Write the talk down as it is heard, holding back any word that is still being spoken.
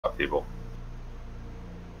people.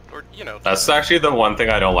 Or, you know... That's actually the one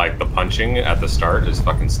thing I don't like. The punching at the start is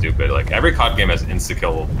fucking stupid. Like, every COD game has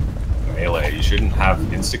insta-kill melee. You shouldn't have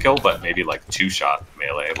insta-kill, but maybe, like, two-shot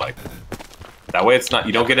melee. Like, that way it's not...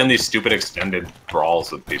 You don't get in these stupid extended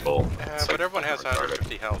brawls with people. But like, everyone has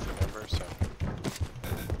 150 health, remember, so...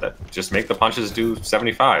 That just make the punches do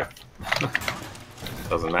 75.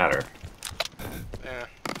 Doesn't matter. Yeah.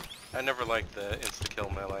 I never liked the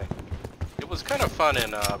insta-kill melee. It was kind of fun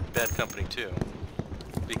in Bad Company too,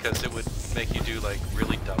 because it would make you do like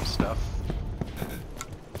really dumb stuff.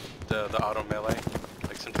 The auto melee,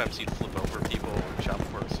 like sometimes you'd flip over people or jump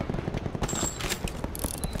or something.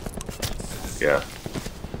 Yeah.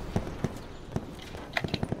 I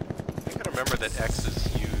gotta remember that X's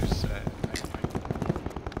use. Man,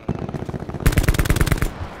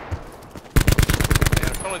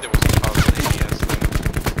 if only there was a toggle ABS thing.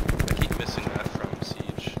 I keep missing that from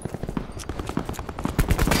Siege.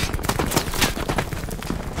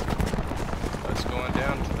 Let's go on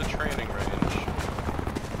down to the training range.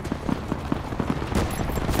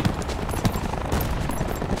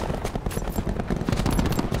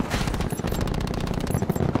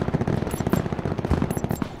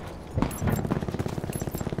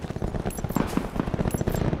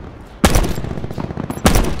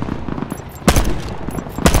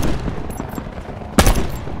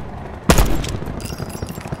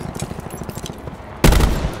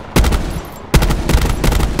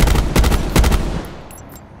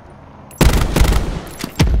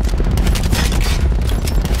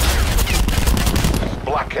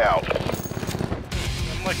 Blackout.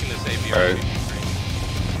 I'm liking this AVR. Alright.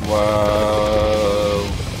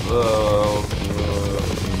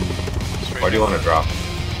 Where do you want to drop?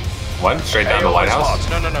 What? Straight down the lighthouse?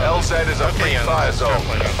 No. LZ is a free fire zone.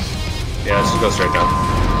 Yeah, let's just go straight down.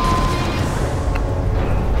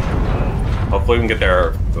 Hopefully we can get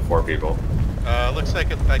there before people. Looks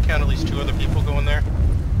like I count at least 2 other people going there.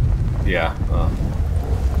 Yeah.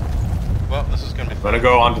 Well, this is gonna be I'm fun. gonna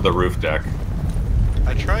go onto the roof deck.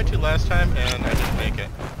 I tried to last time and I didn't make it.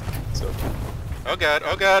 So. Oh god,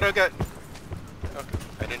 oh god, oh god. Okay,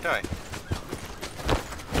 I didn't die.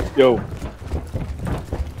 Yo.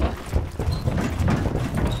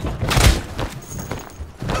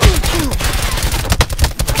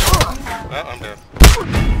 Oh, I'm dead.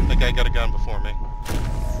 That guy got a gun before me.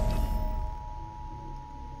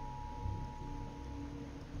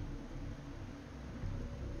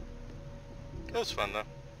 That was fun though.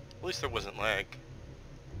 At least there wasn't lag.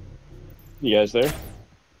 You guys there?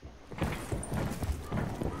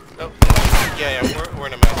 Oh, yeah, we're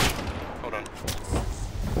in a match. Hold on.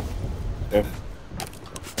 Yeah.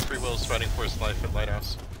 Free Will's fighting for his life at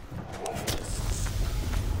Lighthouse.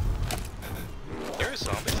 There is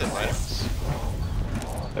zombies at Lighthouse.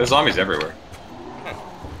 There's zombies everywhere. Huh.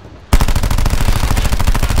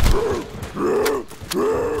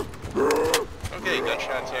 Okay,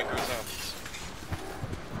 gunshots, angry zombies.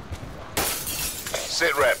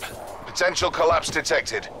 Sit rep. Potential collapse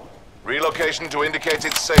detected. Relocation to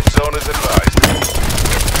indicated safe zone is advised.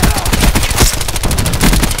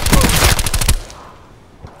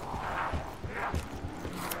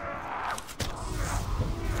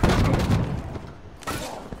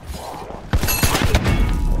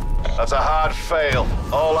 That's a hard fail.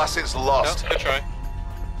 All assets lost. No, good try.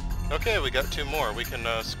 Okay, we got 2 more. We can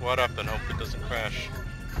squad up and hope it doesn't crash.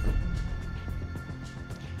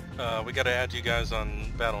 We gotta add you guys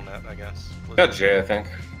on BattleNet, I guess. Got Jay, I think.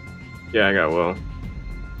 Yeah, I got Will.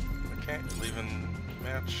 Okay, leaving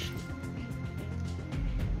match.